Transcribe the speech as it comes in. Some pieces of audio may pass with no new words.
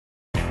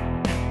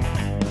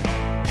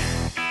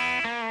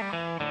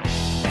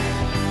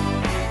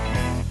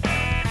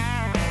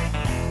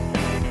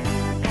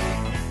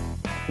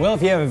Well,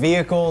 if you have a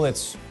vehicle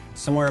that's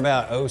somewhere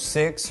about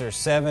 06 or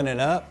 7 and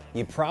up,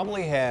 you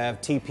probably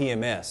have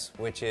TPMS,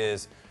 which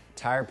is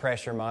Tire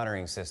Pressure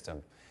Monitoring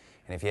System.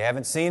 And if you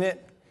haven't seen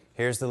it,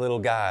 here's the little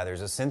guy. There's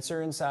a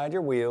sensor inside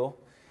your wheel,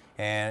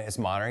 and it's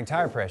monitoring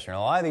tire pressure. And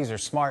a lot of these are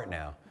smart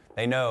now.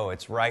 They know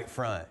it's right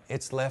front,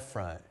 it's left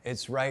front,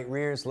 it's right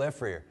rear, it's left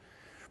rear.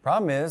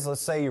 Problem is, let's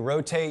say you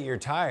rotate your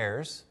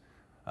tires,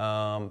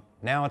 now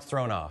it's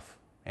thrown off.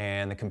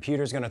 And the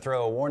computer's going to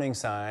throw a warning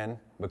sign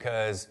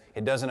because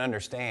it doesn't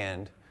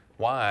understand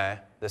why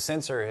the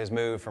sensor has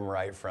moved from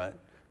right front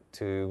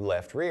to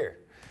left rear.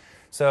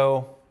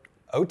 So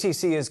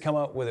OTC has come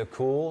up with a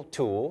cool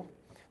tool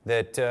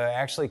that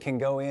actually can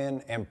go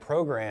in and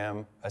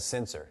program a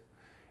sensor.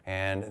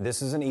 And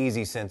this is an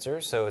EZ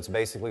sensor, so it's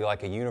basically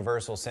like a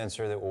universal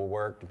sensor that will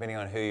work, depending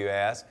on who you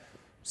ask,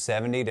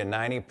 70 to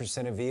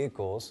 90% of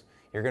vehicles.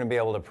 You're going to be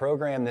able to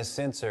program this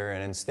sensor,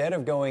 and instead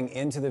of going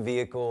into the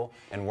vehicle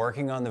and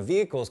working on the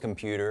vehicle's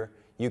computer,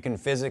 you can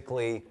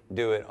physically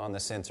do it on the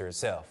sensor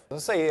itself.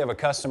 Let's say you have a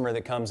customer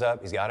that comes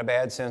up, he's got a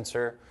bad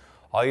sensor.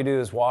 All you do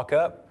is walk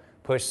up,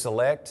 push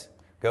select,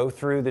 go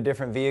through the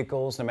different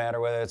vehicles, no matter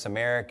whether it's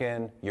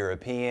American,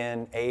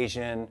 European,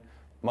 Asian.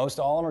 Most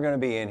all of them are going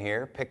to be in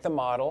here. Pick the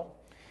model,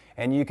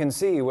 and you can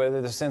see whether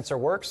the sensor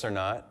works or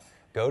not.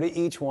 Go to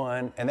each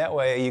one, and that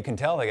way you can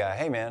tell the guy,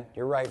 hey man,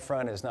 your right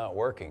front is not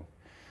working.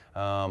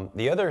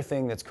 The other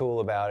thing that's cool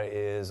about it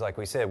is, like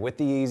we said, with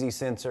the EZ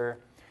sensor,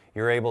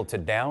 you're able to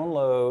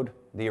download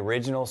the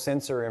original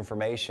sensor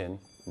information,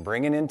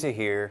 bring it into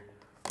here,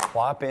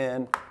 plop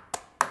in,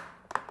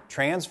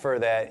 transfer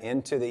that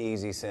into the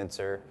EZ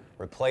sensor,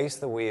 replace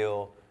the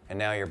wheel, and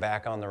now you're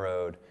back on the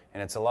road.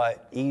 And it's a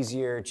lot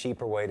easier,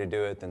 cheaper way to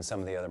do it than some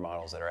of the other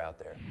models that are out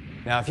there.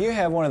 Now, if you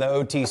have one of the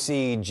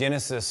OTC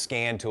Genesis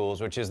scan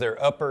tools, which is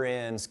their upper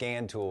end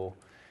scan tool,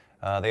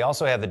 they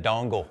also have the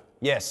dongle.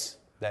 Yes,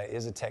 that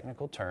is a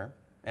technical term.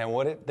 And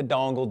what the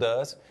dongle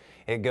does,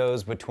 it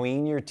goes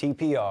between your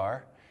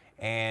TPR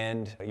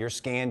and your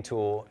scan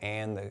tool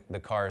and the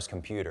car's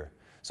computer.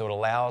 So it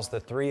allows the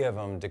three of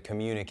them to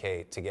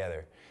communicate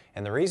together.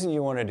 And the reason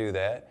you want to do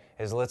that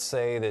is, let's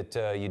say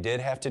that you did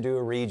have to do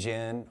a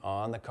regen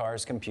on the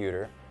car's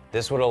computer.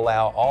 This would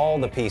allow all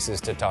the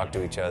pieces to talk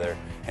to each other,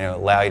 and it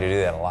would allow you to do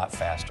that a lot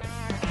faster.